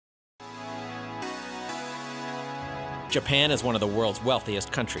Japan is one of the world's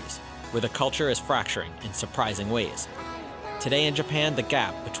wealthiest countries, where the culture is fracturing in surprising ways. Today in Japan, the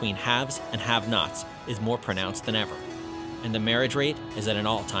gap between haves and have-nots is more pronounced than ever, and the marriage rate is at an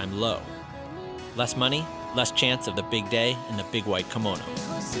all-time low. Less money, less chance of the big day and the big white kimono.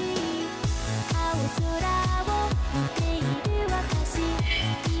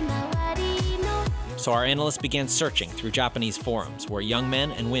 So our analysts began searching through Japanese forums where young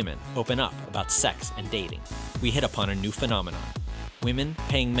men and women open up about sex and dating. We hit upon a new phenomenon: women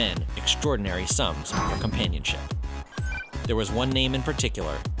paying men extraordinary sums for companionship. There was one name in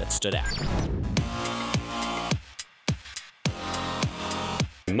particular that stood out.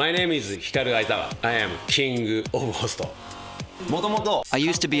 My name is Hikaru Aizawa. I am king of host. I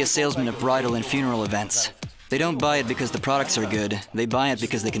used to be a salesman at bridal and funeral events. They don't buy it because the products are good, they buy it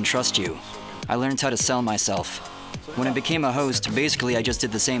because they can trust you. I learned how to sell myself. When I became a host, basically I just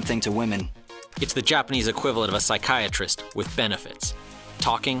did the same thing to women. It's the Japanese equivalent of a psychiatrist with benefits.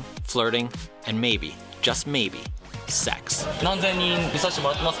 Talking, flirting, and maybe, just maybe, sex. 何千人見させても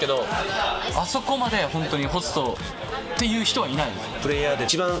らってますけど、あそこまで本当にホストっていう人はいないで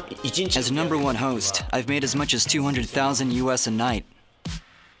す。 As number one host, I've made as much as 200,000 US a night.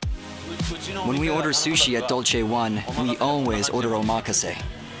 When we order sushi at Dolce One, we always order omakase.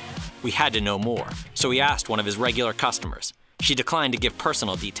 We had to know more, so we asked one of his regular customers. She declined to give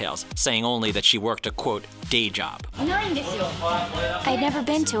personal details, saying only that she worked a, quote, day job. I'd never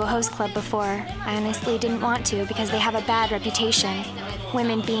been to a host club before. I honestly didn't want to because they have a bad reputation.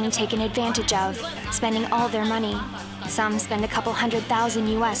 Women being taken advantage of, spending all their money. Some spend a couple $100,000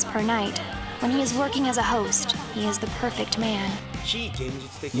 US per night. When he is working as a host, he is the perfect man.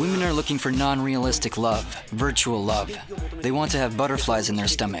 Women are looking for non-realistic love, virtual love. They want to have butterflies in their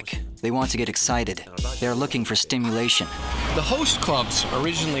stomach. They want to get excited. They are looking for stimulation. The host clubs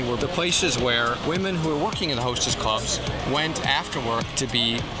originally were the places where women who were working in the hostess clubs went after work to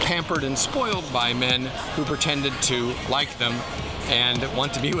be pampered and spoiled by men who pretended to like them and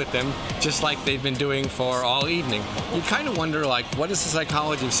want to be with them, just like they've been doing for all evening. You kind of wonder, like, what is the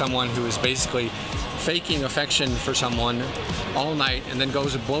psychology of someone who is basically faking affection for someone all night and then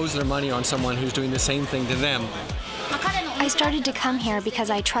goes and blows their money on someone who's doing the same thing to them? I started to come here because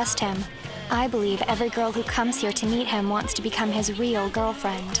I trust him. I believe every girl who comes here to meet him wants to become his real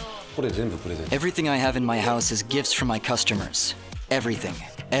girlfriend. Everything I have in my house is gifts from my customers. Everything.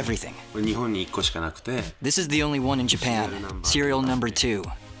 Everything. This is the only one in Japan, serial number 2.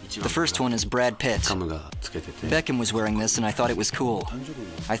 The first one is Brad Pitt. Beckham was wearing this and I thought it was cool.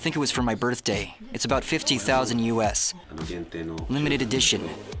 I think it was for my birthday. It's about 50,000 US. Limited edition.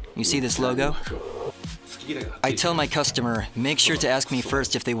 You see this logo? I tell my customer, make sure to ask me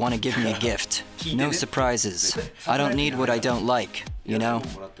first if they want to give me a gift. No surprises. I don't need what I don't like, you know?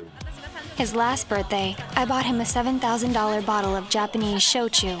 His last birthday, I bought him a $7,000 bottle of Japanese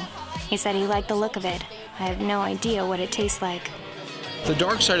shochu. He said he liked the look of it. I have no idea what it tastes like. The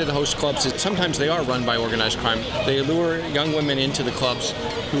dark side of the host clubs is sometimes they are run by organized crime. They lure young women into the clubs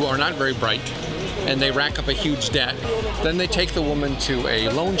who are not very bright, and they rack up a huge debt. Then they take the woman to a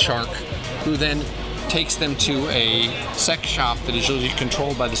loan shark, who then takes them to a sex shop that is usually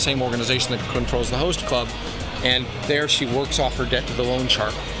controlled by the same organization that controls the host club, and there she works off her debt to the loan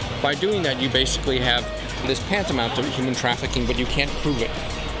shark. By doing that, you basically have this tantamount to human trafficking, but you can't prove it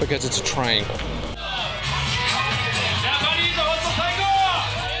because it's a triangle.